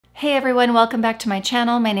Hey everyone, welcome back to my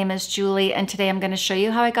channel. My name is Julie and today I'm going to show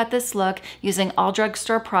you how I got this look using all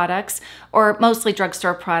drugstore products, or mostly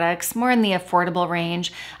drugstore products, more in the affordable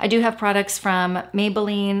range. I do have products from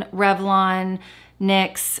Maybelline, Revlon,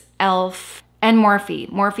 NYX, e.l.f., and Morphe.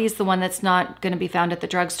 Morphe is the one that's not going to be found at the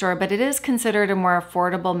drugstore, but it is considered a more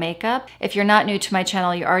affordable makeup. If you're not new to my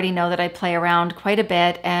channel, you already know that I play around quite a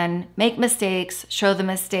bit and make mistakes, show the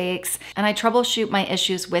mistakes, and I troubleshoot my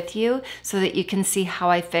issues with you so that you can see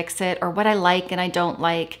how I fix it or what I like and I don't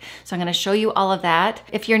like. So I'm going to show you all of that.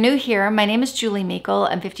 If you're new here, my name is Julie Meikle.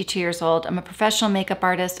 I'm 52 years old. I'm a professional makeup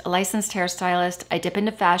artist, a licensed hairstylist. I dip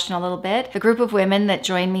into fashion a little bit. The group of women that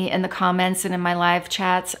join me in the comments and in my live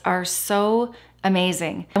chats are so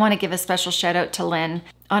amazing. I want to give a special shout out to Lynn.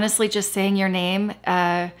 Honestly, just saying your name,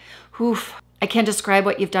 I can't describe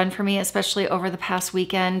what you've done for me, especially over the past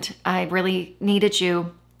weekend. I really needed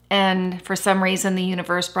you. And for some reason, the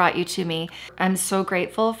universe brought you to me. I'm so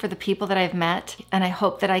grateful for the people that I've met, and I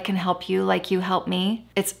hope that I can help you like you helped me.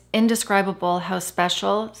 It's indescribable how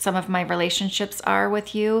special some of my relationships are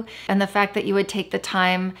with you, and the fact that you would take the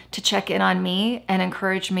time to check in on me and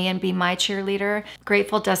encourage me and be my cheerleader.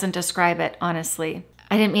 Grateful doesn't describe it, honestly.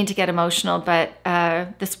 I didn't mean to get emotional, but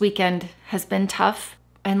this weekend has been tough.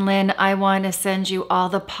 And Lynn, I want to send you all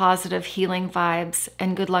the positive healing vibes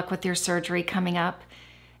and good luck with your surgery coming up.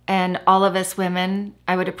 And all of us women,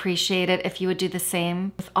 I would appreciate it if you would do the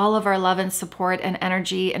same. With all of our love and support and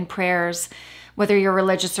energy and prayers, whether you're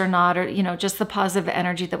religious or not, or, you know, just the positive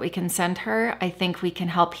energy that we can send her, I think we can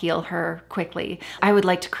help heal her quickly. I would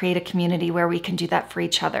like to create a community where we can do that for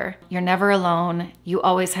each other. You're never alone. You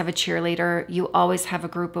always have a cheerleader. You always have a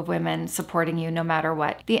group of women supporting you no matter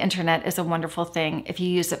what. The internet is a wonderful thing if you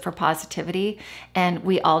use it for positivity, and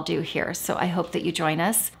we all do here. So I hope that you join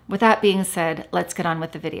us. With that being said, let's get on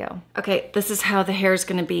with the video. Okay, this is how the hair is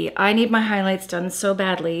gonna be. I need my highlights done so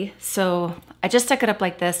badly, so I just stuck it up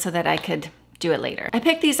like this so that I could do it later. I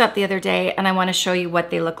picked these up the other day and I want to show you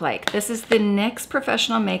what they look like. This is the NYX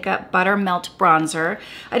Professional Makeup Buttermelt Bronzer.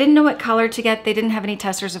 I didn't know what color to get. They didn't have any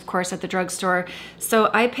testers, of course, at the drugstore.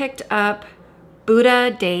 So I picked up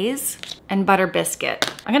Buddha Days and Butter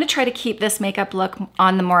Biscuit. I'm going to try to keep this makeup look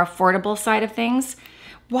on the more affordable side of things.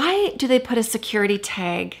 Why do they put a security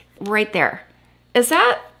tag right there? Is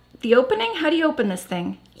that the opening? How do you open this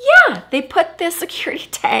thing? Yeah, they put this security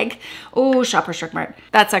tag. Oh, Shopper Shark Mart.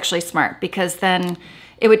 That's actually smart because then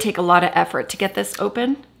it would take a lot of effort to get this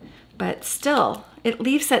open, but still, it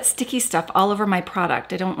leaves that sticky stuff all over my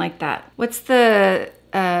product. I don't like that. What's the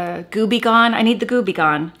Gooby Gone? I need the Gooby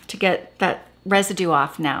Gone to get that residue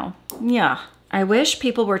off now. Yeah. I wish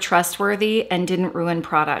people were trustworthy and didn't ruin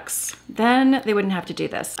products. Then they wouldn't have to do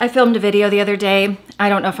this. I filmed a video the other day. I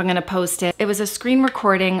don't know if I'm gonna post it. It was a screen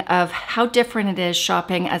recording of how different it is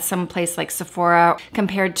shopping at some place like Sephora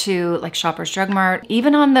compared to like Shoppers Drug Mart,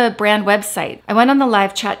 even on the brand website. I went on the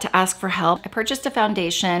live chat to ask for help. I purchased a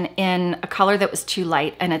foundation in a color that was too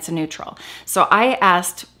light and it's a neutral. So I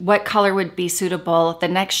asked what color would be suitable, the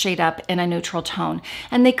next shade up in a neutral tone,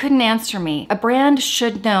 and they couldn't answer me. A brand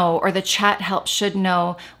should know, or the chat help should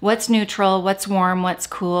know what's neutral, what's warm, what's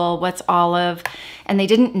cool, what's olive, and they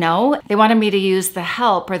didn't know. They wanted me to use the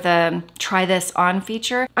help or the try this on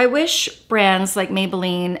feature. I wish brands like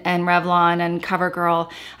Maybelline and Revlon and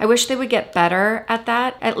Covergirl, I wish they would get better at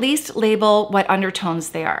that. At least label what undertones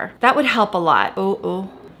they are. That would help a lot.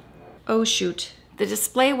 Oh shoot. The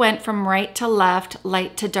display went from right to left,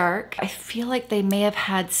 light to dark. I feel like they may have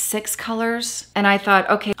had 6 colors. And I thought,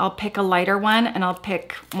 okay, I'll pick a lighter one and I'll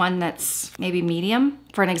pick one that's maybe medium.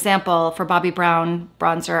 For an example, for Bobbi Brown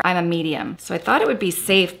bronzer, I'm a medium. So I thought it would be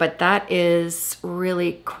safe, but that is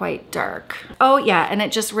really quite dark. Oh yeah, and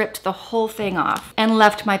it just ripped the whole thing off and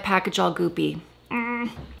left my package all goopy.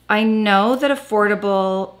 I know that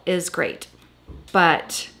affordable is great,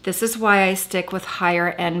 but this is why I stick with higher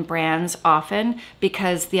end brands often,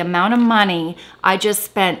 because the amount of money I just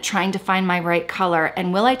spent trying to find my right color,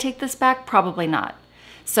 and will I take this back? Probably not.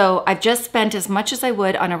 So I've just spent as much as I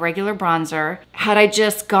would on a regular bronzer had I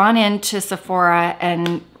just gone into Sephora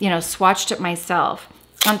and, you know, swatched it myself.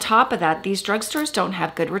 On top of that, these drugstores don't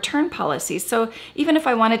have good return policies. So even if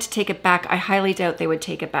I wanted to take it back, I highly doubt they would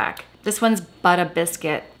take it back. This one's Butter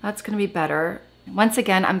Biscuit. That's gonna be better. Once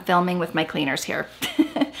again, I'm filming with my cleaners here.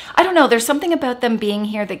 I don't know, there's something about them being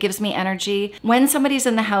here that gives me energy. When somebody's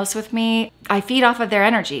in the house with me, I feed off of their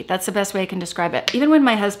energy. That's the best way I can describe it. Even when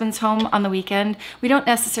my husband's home on the weekend, we don't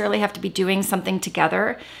necessarily have to be doing something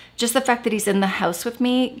together. Just the fact that he's in the house with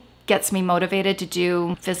me gets me motivated to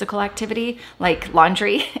do physical activity like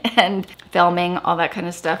laundry and filming, all that kind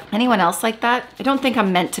of stuff. Anyone else like that? I don't think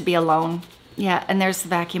I'm meant to be alone. Yeah, and there's the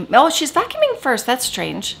vacuum. Oh, she's vacuuming first. That's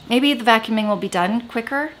strange. Maybe the vacuuming will be done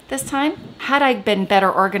quicker this time. Had I been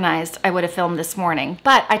better organized, I would have filmed this morning.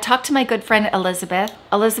 But I talked to my good friend Elizabeth.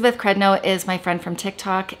 Elizabeth Credno is my friend from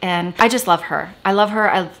TikTok, and I just love her. I love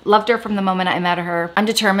her. I loved her from the moment I met her. I'm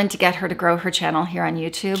determined to get her to grow her channel here on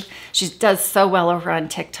YouTube. She does so well over on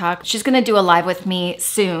TikTok. She's gonna do a live with me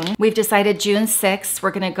soon. We've decided June 6th,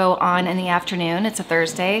 we're gonna go on in the afternoon. It's a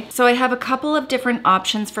Thursday. So I have a couple of different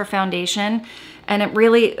options for foundation, and it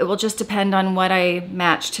will just depend on what I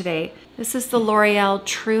match today. This is the L'Oreal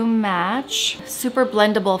True Match Super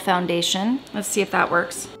Blendable Foundation. Let's see if that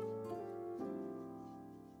works.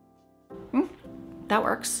 That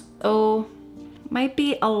works. Oh, might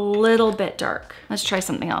be a little bit dark. Let's try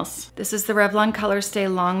something else. This is the Revlon ColorStay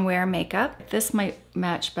Longwear Makeup. This might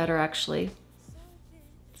match better actually.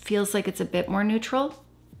 Feels like it's a bit more neutral.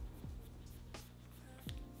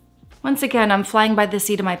 Once again, I'm flying by the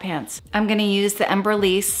seat of my pants. I'm gonna use the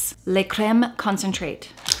Embryolisse Creme Concentrate.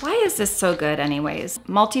 Why is this so good anyways?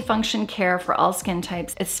 Multifunction care for all skin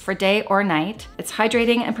types. It's for day or night. It's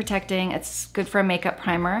hydrating and protecting. It's good for a makeup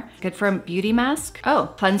primer. Good for a beauty mask.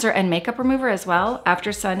 Oh, cleanser and makeup remover as well.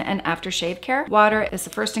 After sun and after shave care. Water is the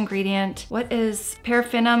first ingredient. What is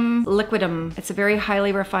Paraffinum liquidum? It's a very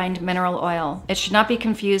highly refined mineral oil. It should not be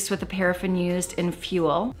confused with the paraffin used in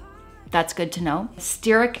fuel. That's good to know.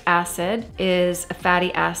 Stearic acid is a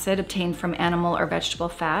fatty acid obtained from animal or vegetable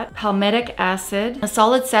fat. Palmitic acid, a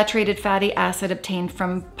solid saturated fatty acid obtained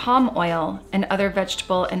from palm oil and other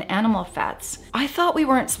vegetable and animal fats. I thought we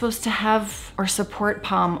weren't supposed to have or support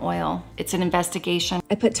palm oil. It's an investigation.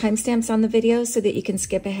 I put timestamps on the video so that you can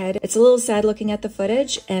skip ahead. It's a little sad looking at the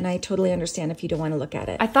footage, and I totally understand if you don't want to look at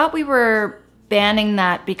it. I thought we were banning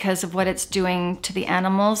that because of what it's doing to the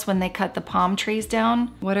animals when they cut the palm trees down.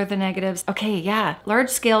 What are the negatives? Okay, yeah.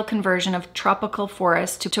 Large-scale conversion of tropical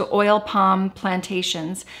forests to oil palm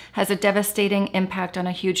plantations has a devastating impact on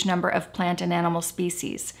a huge number of plant and animal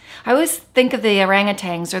species. I always think of the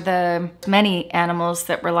orangutans or the many animals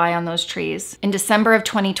that rely on those trees. In December of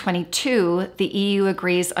 2022, the EU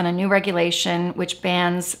agrees on a new regulation which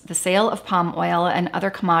bans the sale of palm oil and other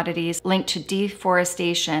commodities linked to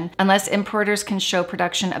deforestation unless importers can show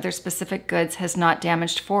production of their specific goods has not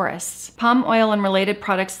damaged forests. Palm oil and related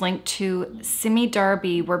products linked to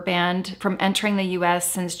simi-darby were banned from entering the US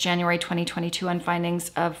since January 2022 on findings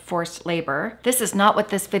of forced labor. This is not what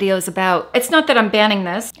this video is about. It's not that I'm banning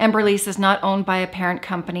this. Embryolisse is not owned by a parent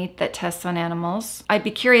company that tests on animals. I'd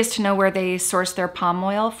be curious to know where they source their palm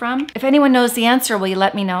oil from. If anyone knows the answer, will you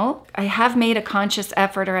let me know? I have made a conscious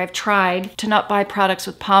effort, or I've tried, to not buy products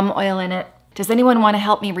with palm oil in it. Does anyone want to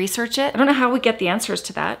help me research it? I don't know how we get the answers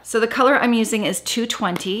to that. So the color I'm using is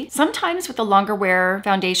 220. Sometimes with the longer wear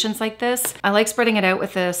foundations like this, I like spreading it out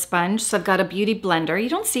with a sponge. So I've got a beauty blender. You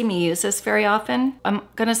don't see me use this very often. I'm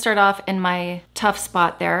gonna start off in my tough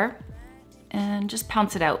spot there and just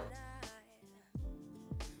pounce it out.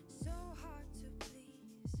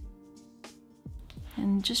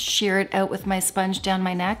 And just shear it out with my sponge down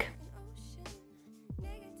my neck.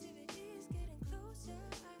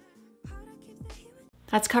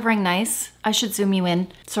 That's covering nice. I should zoom you in.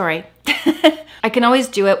 Sorry. I can always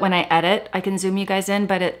do it when I edit. I can zoom you guys in,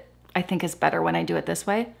 but I think is better when I do it this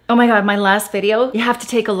way. Oh my God, my last video, you have to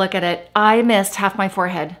take a look at it. I missed half my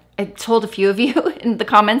forehead. I told a few of you in the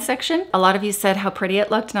comments section. A lot of you said how pretty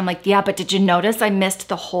it looked, and I'm like, yeah, but did you notice I missed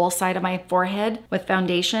the whole side of my forehead with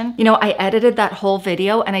foundation? You know, I edited that whole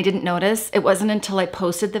video and I didn't notice. It wasn't until I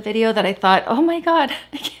posted the video that I thought, oh my God,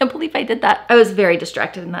 I can't believe I did that. I was very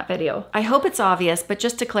distracted in that video. I hope it's obvious, but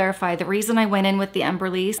just to clarify, the reason I went in with the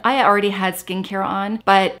Embryolisse, I already had skincare on,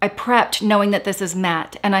 but I prepped knowing that this is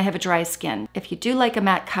matte and I have a dry skin. If you do like a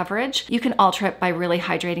matte coverage, you can alter it by really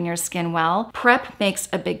hydrating your skin well. Prep makes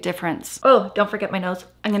a big difference. Oh, don't forget my nose.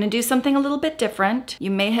 I'm gonna do something a little bit different.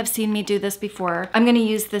 You may have seen me do this before. I'm gonna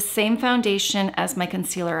use the same foundation as my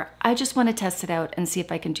concealer. I just wanna test it out and see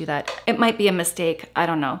if I can do that. It might be a mistake, I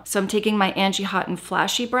don't know. So I'm taking my Angie Hot and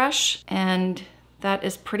Flashy brush, and that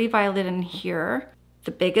is pretty violet in here.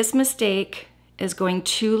 The biggest mistake is going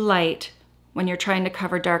too light when you're trying to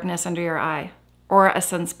cover darkness under your eye or a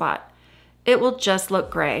sunspot. It will just look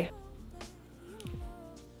gray.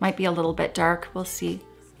 Might be a little bit dark, we'll see.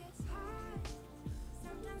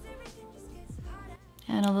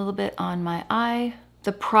 And a little bit on my eye.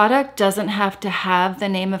 The product doesn't have to have the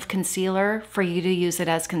name of concealer for you to use it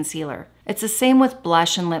as concealer. It's the same with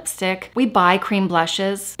blush and lipstick. We buy cream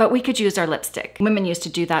blushes, but we could use our lipstick. Women used to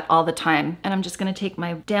do that all the time. And I'm just gonna take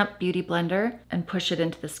my damp beauty blender and push it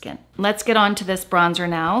into the skin. let's get on to this bronzer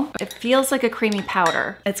now. It feels like a creamy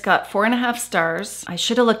powder. It's got 4.5 stars. I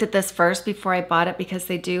should have looked at this first before I bought it because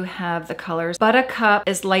they do have the colors. Buttercup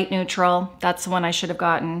is light neutral. That's the one I should have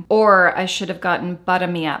gotten. Or I should have gotten Butter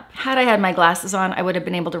Me Up. Had I had my glasses on, I would have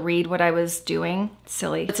been able to read what I was doing.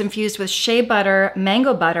 Silly. It's infused with shea butter,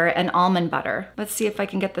 mango butter, and almond butter. Let's see if I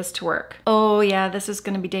can get this to work. Oh yeah, this is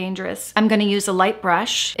gonna be dangerous. I'm gonna use a light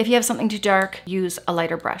brush. If you have something too dark, use a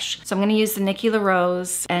lighter brush. So I'm gonna use the Nikki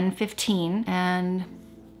LaRose N15 and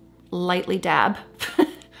lightly dab.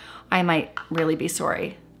 I might really be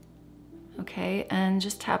sorry. Okay, and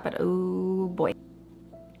just tap it. Oh boy.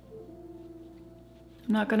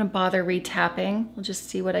 I'm not gonna bother re-tapping. We'll just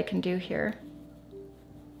see what I can do here.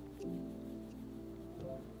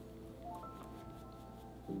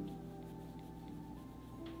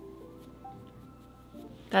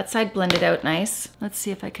 That side blended out nice. Let's see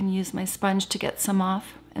if I can use my sponge to get some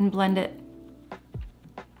off and blend it.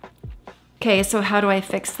 Okay, so how do I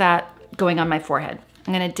fix that going on my forehead?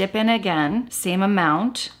 I'm gonna dip in again, same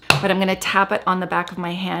amount, but I'm gonna tap it on the back of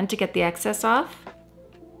my hand to get the excess off.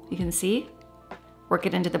 You can see, work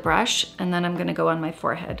it into the brush, and then I'm gonna go on my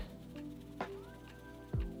forehead.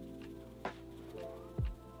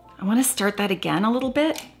 I wanna start that again a little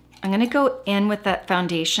bit. I'm gonna go in with that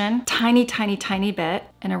foundation, tiny, tiny, tiny bit,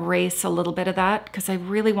 and erase a little bit of that because I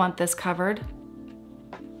really want this covered.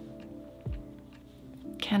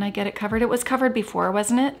 Can I get it covered? It was covered before,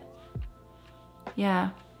 wasn't it?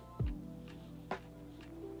 Yeah.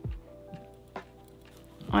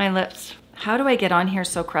 My lips. How do I get on here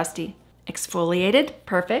so crusty? Exfoliated,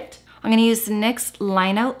 perfect. I'm gonna use the NYX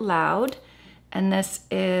Line Out Loud, and this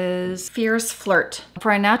is Fierce Flirt.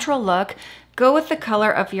 For a natural look, go with the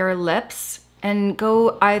color of your lips and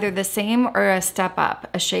go either the same or a step up,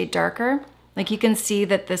 a shade darker. Like you can see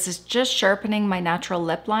that this is just sharpening my natural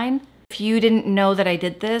lip line. If you didn't know that I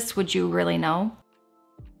did this, would you really know?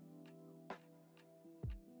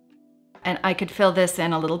 And I could fill this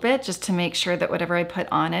in a little bit just to make sure that whatever I put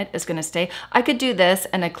on it is gonna stay. I could do this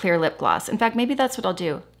and a clear lip gloss. In fact, maybe that's what I'll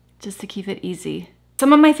do, just to keep it easy.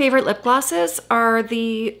 Some of my favorite lip glosses are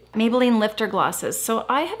the Maybelline Lifter glosses. So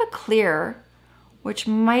I have a clear, which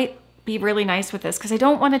might be really nice with this because I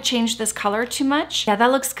don't want to change this color too much. Yeah,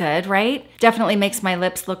 that looks good, right? Definitely makes my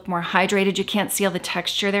lips look more hydrated. You can't see all the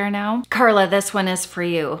texture there now. Carla, this one is for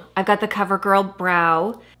you. I've got the CoverGirl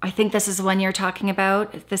Brow. I think this is the one you're talking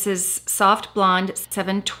about. This is Soft Blonde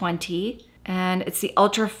 720, and it's the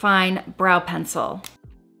Ultra Fine Brow Pencil.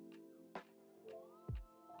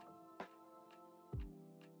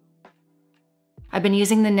 I've been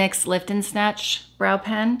using the NYX Lift and Snatch brow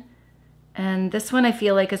pen, and this one I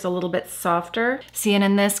feel like is a little bit softer. See, and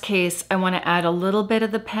in this case, I want to add a little bit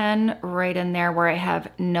of the pen right in there where I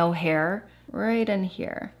have no hair, right in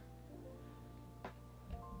here.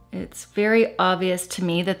 It's very obvious to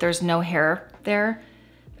me that there's no hair there,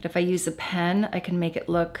 but if I use a pen, I can make it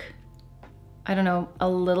look, I don't know, a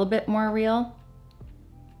little bit more real.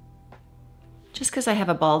 Just because I have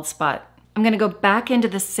a bald spot. I'm gonna go back into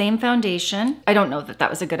the same foundation. I don't know that that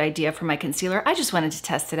was a good idea for my concealer. I just wanted to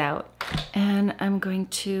test it out. And I'm going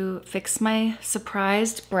to fix my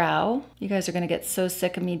surprised brow. You guys are gonna get so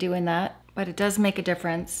sick of me doing that, but it does make a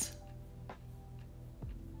difference.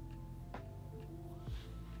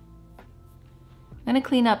 I'm gonna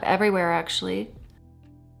clean up everywhere actually.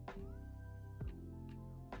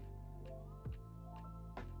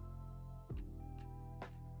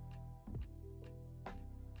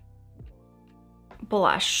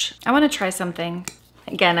 Blush. I want to try something.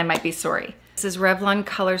 Again, I might be sorry. This is Revlon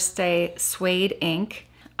ColorStay Suede ink.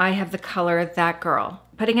 I have the color That Girl.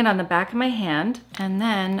 Putting it on the back of my hand, and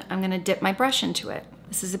then I'm going to dip my brush into it.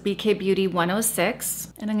 This is a BK Beauty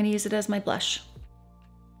 106, and I'm going to use it as my blush.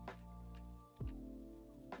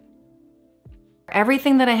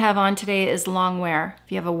 Everything that I have on today is long wear.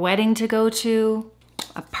 If you have a wedding to go to,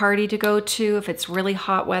 a party to go to, if it's really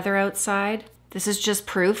hot weather outside, this is just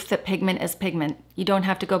proof that pigment is pigment. You don't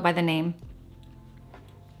have to go by the name.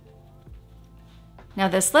 Now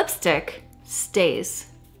this lipstick stays.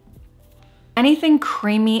 Anything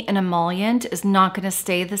creamy and emollient is not gonna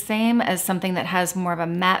stay the same as something that has more of a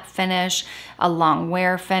matte finish, a long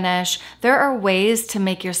wear finish. There are ways to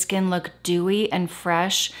make your skin look dewy and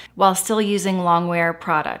fresh while still using long wear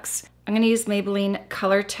products. I'm gonna use Maybelline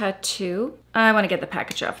Color Tattoo. I wanna get the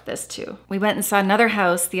package off this too. We went and saw another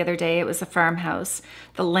house the other day. It was a farmhouse.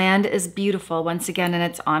 The land is beautiful once again, and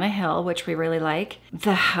it's on a hill, which we really like.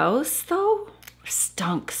 The house though,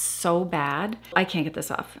 stunk so bad. I can't get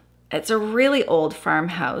this off. It's a really old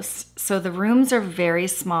farmhouse, so the rooms are very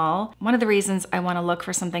small. One of the reasons I want to look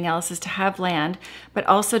for something else is to have land, but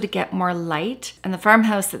also to get more light. And the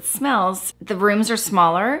farmhouse that smells, the rooms are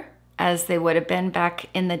smaller as they would have been back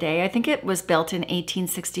in the day. I think it was built in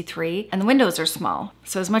 1863, and the windows are small.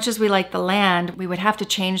 So as much as we like the land, we would have to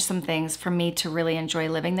change some things for me to really enjoy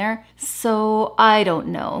living there. So I don't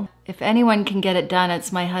know. If anyone can get it done,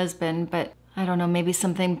 it's my husband, but I don't know, maybe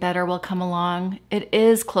something better will come along. It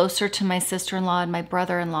is closer to my sister-in-law and my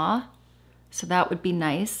brother-in-law, so that would be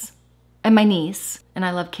nice. And my niece, and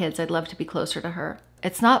I love kids, I'd love to be closer to her.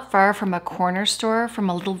 It's not far from a corner store from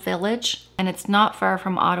a little village, and it's not far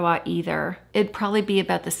from Ottawa either. It'd probably be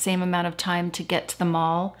about the same amount of time to get to the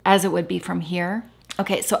mall as it would be from here.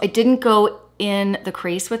 Okay, so I didn't go in the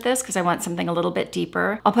crease with this because I want something a little bit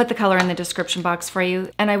deeper. I'll put the color in the description box for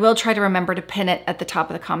you, and I will try to remember to pin it at the top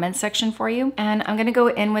of the comments section for you. And I'm gonna go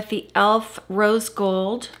in with the e.l.f. Rose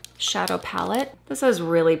Gold Shadow Palette. This has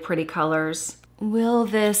really pretty colors. Will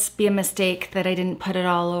this be a mistake that I didn't put it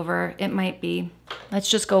all over? It might be.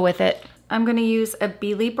 Let's just go with it. I'm gonna use a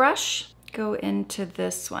Beely brush, go into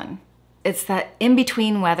this one. It's that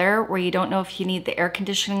in-between weather where you don't know if you need the air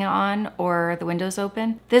conditioning on or the windows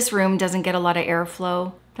open. This room doesn't get a lot of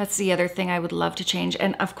airflow. That's the other thing I would love to change.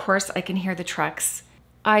 And of course I can hear the trucks.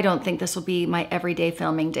 I don't think this will be my everyday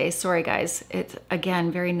filming day. Sorry guys, it's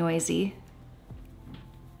again, very noisy.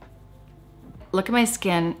 Look at my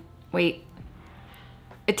skin. Wait,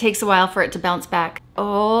 it takes a while for it to bounce back.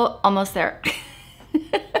 Oh, almost there.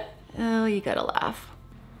 Oh, you gotta laugh.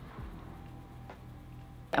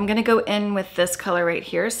 I'm gonna go in with this color right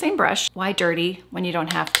here, same brush. Why dirty when you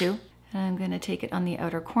don't have to? And I'm gonna take it on the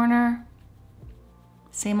outer corner.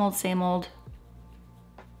 Same old, same old.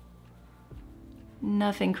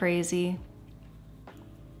 Nothing crazy.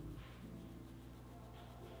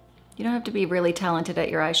 You don't have to be really talented at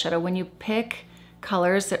your eyeshadow. When you pick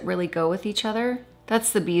colors that really go with each other,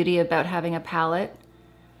 that's the beauty about having a palette.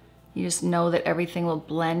 You just know that everything will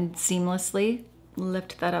blend seamlessly.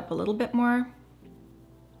 Lift that up a little bit more.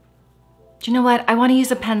 Do you know what? I want to use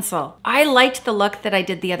a pencil. I liked the look that I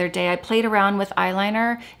did the other day. I played around with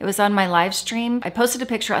eyeliner. It was on my live stream. I posted a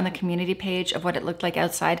picture on the community page of what it looked like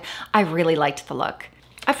outside. I really liked the look.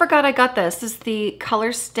 I forgot I got this. This is the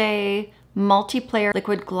ColorStay Multiplayer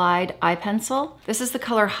Liquid Glide Eye Pencil. This is the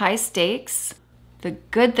color High Stakes. The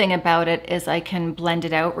good thing about it is I can blend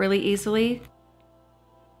it out really easily.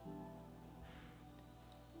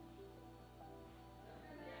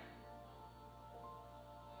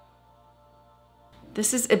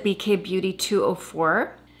 This is a BK Beauty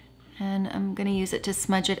 204, and I'm gonna use it to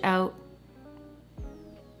smudge it out.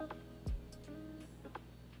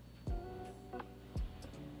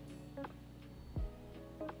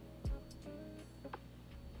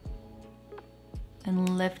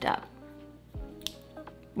 And lift up.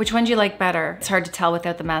 Which one do you like better? It's hard to tell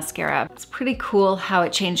without the mascara. It's pretty cool how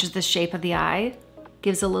it changes the shape of the eye.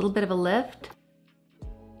 Gives a little bit of a lift.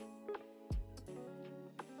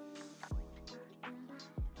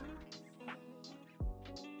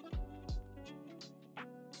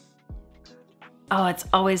 Oh, it's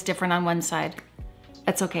always different on one side.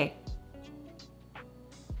 That's okay.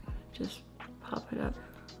 Just pop it up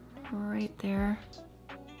right there.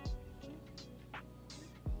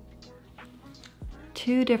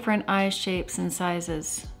 Two different eye shapes and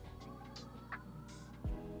sizes.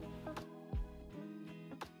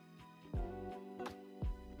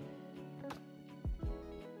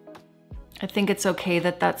 I think it's okay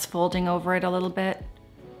that that's folding over it a little bit.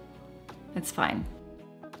 It's fine.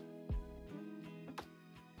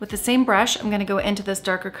 With the same brush, I'm gonna go into this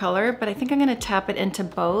darker color, but I think I'm gonna tap it into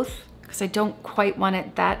both because I don't quite want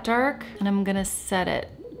it that dark, and I'm gonna set it.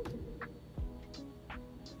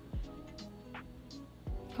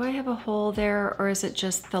 Do I have a hole there, or is it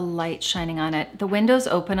just the light shining on it? The window's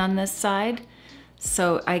open on this side,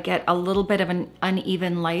 so I get a little bit of an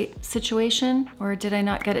uneven light situation. Or did I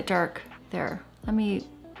not get it dark? There, let me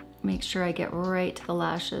make sure I get right to the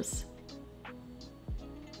lashes.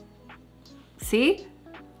 See?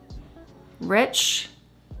 Rich,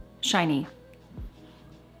 shiny.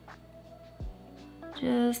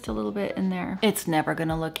 Just a little bit in there. It's never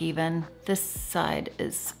gonna look even. This side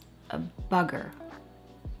is a bugger.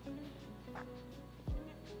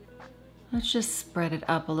 Let's just spread it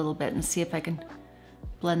up a little bit and see if I can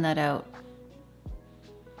blend that out.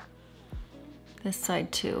 This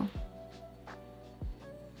side too.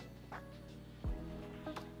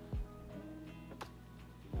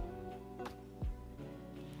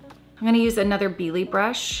 I'm gonna use another Beely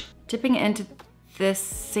brush, dipping into this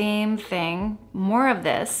same thing, more of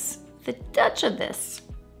this, the touch of this.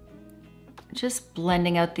 just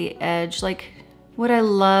blending out the edge. Like, would I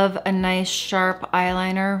love a nice sharp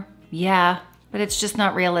eyeliner? Yeah, but it's just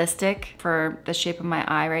not realistic for the shape of my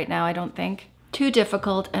eye right now, I don't think. Too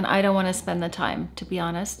difficult, and I don't want to spend the time, to be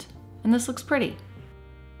honest. And this looks pretty.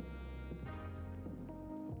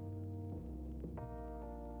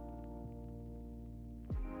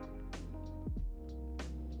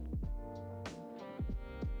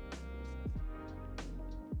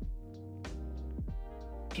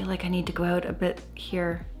 I feel like I need to go out a bit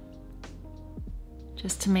here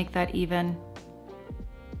just to make that even.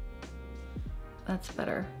 That's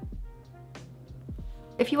better.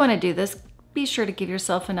 If you want to do this, be sure to give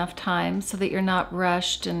yourself enough time so that you're not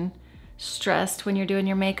rushed and stressed when you're doing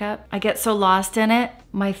your makeup. I get so lost in it.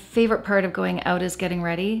 My favorite part of going out is getting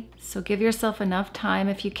ready. So give yourself enough time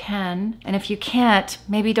if you can. And if you can't,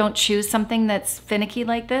 maybe don't choose something that's finicky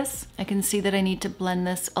like this. I can see that I need to blend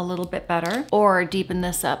this a little bit better or deepen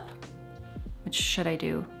this up. Which should I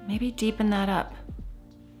do? Maybe deepen that up.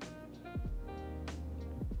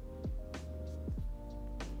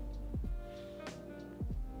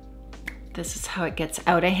 This is how it gets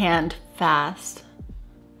out of hand fast.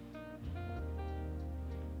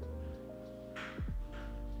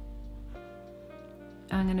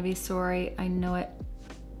 I'm gonna be sorry, I know it.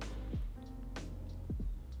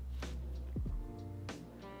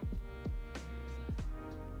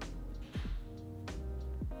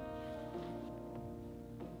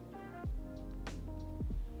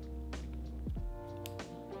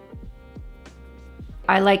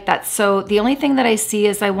 I like that. So the only thing that I see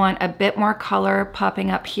is I want a bit more color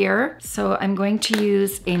popping up here. So I'm going to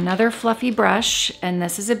use another fluffy brush, and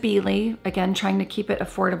this is a Beely. Again, trying to keep it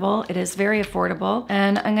affordable. It is very affordable.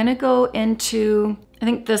 And I'm gonna go into, I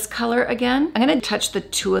think this color again. I'm gonna touch the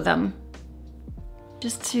two of them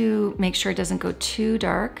just to make sure it doesn't go too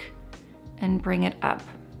dark and bring it up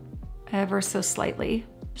ever so slightly.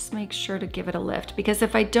 Just make sure to give it a lift, because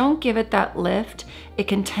if I don't give it that lift, it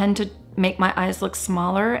can tend to make my eyes look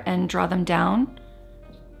smaller and draw them down.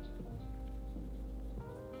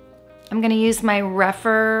 I'm gonna use my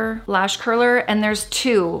Rephr lash curler, and there's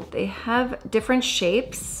two. They have different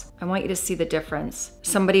shapes. I want you to see the difference.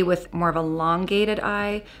 Somebody with more of a elongated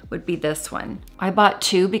eye would be this one. I bought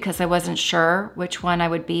two because I wasn't sure which one I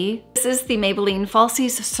would be. This is the Maybelline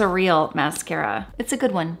Falsies Surreal mascara. It's a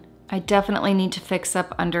good one. I definitely need to fix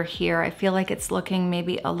up under here. I feel like it's looking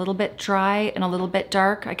maybe a little bit dry and a little bit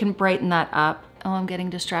dark. I can brighten that up. Oh, I'm getting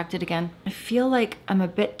distracted again. I feel like I'm a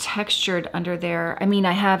bit textured under there. I mean,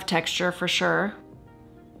 I have texture for sure.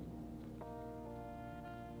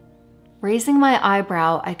 Raising my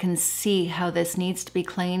eyebrow, I can see how this needs to be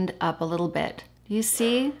cleaned up a little bit. You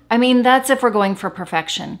see? I mean, that's if we're going for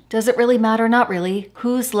perfection. Does it really matter? Not really.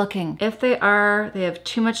 Who's looking? If they are, they have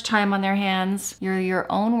too much time on their hands. You're your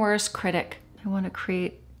own worst critic. I want to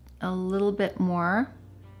create a little bit more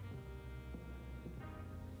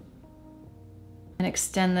and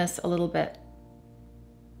extend this a little bit.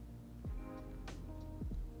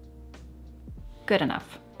 Good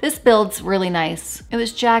enough. This build's really nice. It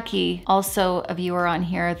was Jackie, also a viewer on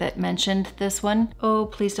here, that mentioned this one. Oh,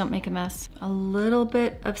 please don't make a mess. A little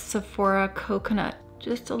bit of Sephora coconut,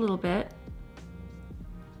 just a little bit.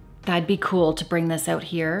 That'd be cool to bring this out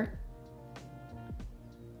here.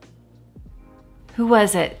 Who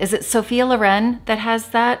was it? Is it Sophia Loren that has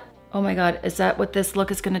that? Oh my God, is that what this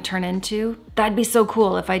look is gonna turn into? That'd be so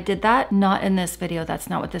cool if I did that. Not in this video, that's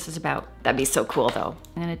not what this is about. That'd be so cool though.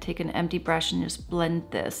 I'm gonna take an empty brush and just blend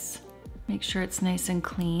this. Make sure it's nice and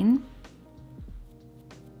clean.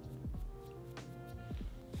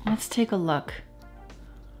 Let's take a look.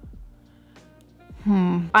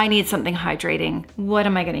 I need something hydrating. What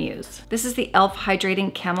am I gonna use? This is the e.l.f.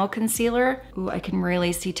 Hydrating Camo Concealer. Ooh, I can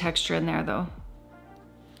really see texture in there though.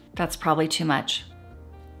 That's probably too much.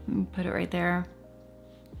 Put it right there.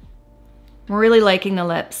 I'm really liking the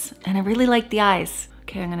lips, and I really like the eyes.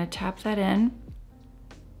 Okay, I'm gonna tap that in.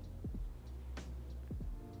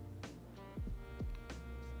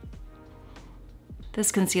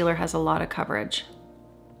 This concealer has a lot of coverage.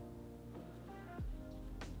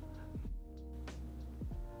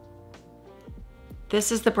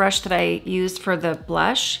 This is the brush that I used for the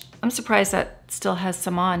blush. I'm surprised that still has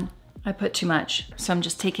some on. I put too much, so I'm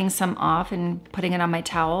just taking some off and putting it on my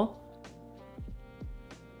towel.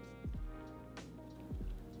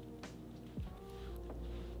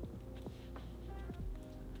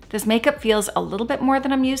 This makeup feels a little bit more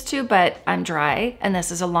than I'm used to, but I'm dry, and this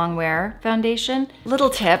is a Longwear foundation. Little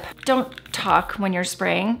tip, don't talk when you're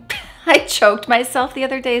spraying. I choked myself the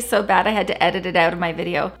other day so bad I had to edit it out of my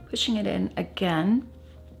video. Pushing it in again.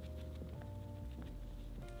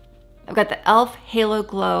 I've got the e.l.f. Halo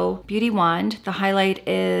Glow Beauty Wand. The highlight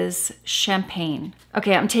is Champagne.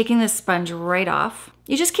 Okay, I'm taking this sponge right off.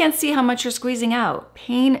 You just can't see how much you're squeezing out.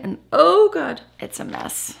 Pain and, oh God, it's a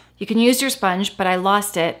mess. You can use your sponge, but I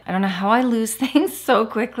lost it. I don't know how I lose things so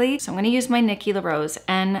quickly. So I'm gonna use my Nikki LaRose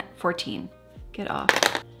N14. Get off.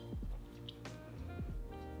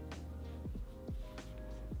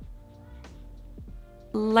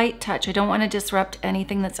 Light touch. I don't want to disrupt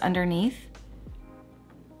anything that's underneath.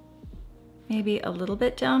 Maybe a little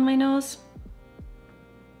bit down my nose.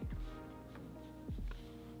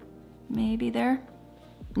 Maybe there.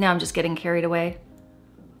 Now I'm just getting carried away.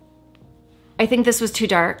 I think this was too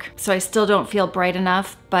dark, so I still don't feel bright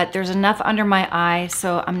enough, but there's enough under my eye,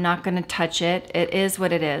 so I'm not gonna touch it. It is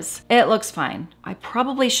what it is. It looks fine. I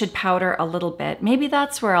probably should powder a little bit. Maybe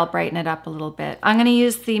that's where I'll brighten it up a little bit. I'm gonna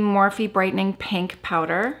use the Morphe Brightening Pink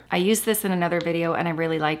Powder. I used this in another video and I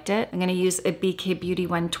really liked it. I'm gonna use a BK Beauty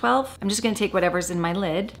 112. I'm just gonna take whatever's in my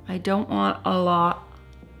lid. I don't want a lot.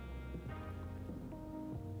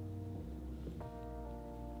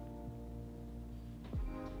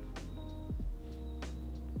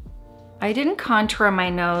 I didn't contour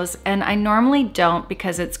my nose, and I normally don't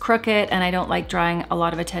because it's crooked and I don't like drawing a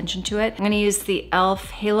lot of attention to it. I'm gonna use the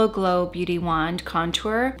e.l.f. Halo Glow Beauty Wand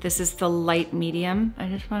Contour. This is the light medium. I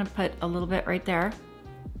just wanna put a little bit right there.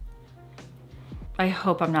 I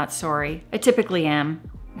hope I'm not sorry. I typically am.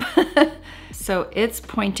 So it's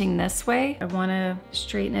pointing this way. I wanna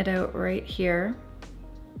straighten it out right here.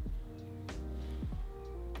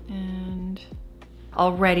 And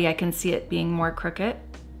already I can see it being more crooked.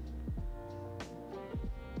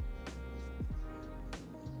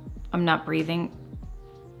 I'm not breathing.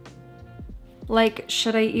 Like,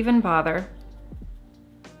 should I even bother?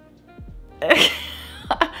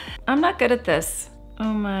 I'm not good at this.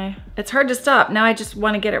 Oh my. It's hard to stop. Now I just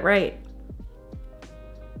want to get it right.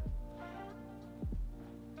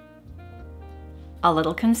 A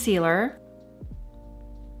little concealer.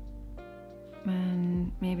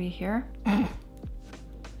 And maybe here.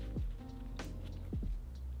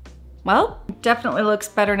 Well, definitely looks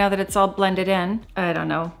better now that it's all blended in. I don't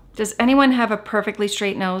know. Does anyone have a perfectly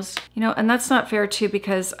straight nose? You know, and that's not fair too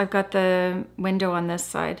because I've got the window on this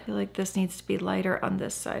side. I feel like this needs to be lighter on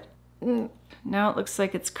this side. Now it looks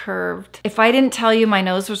like it's curved. If I didn't tell you my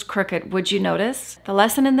nose was crooked, would you notice? The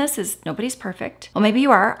lesson in this is nobody's perfect. Well, maybe you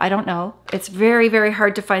are, I don't know. It's very, very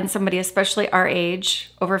hard to find somebody, especially our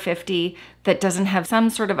age, over 50, that doesn't have some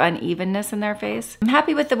sort of unevenness in their face. I'm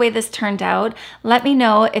happy with the way this turned out. Let me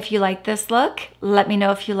know if you like this look. Let me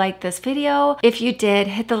know if you like this video. If you did,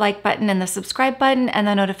 hit the like button and the subscribe button and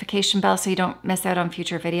the notification bell so you don't miss out on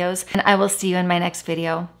future videos. And I will see you in my next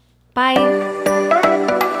video. Bye.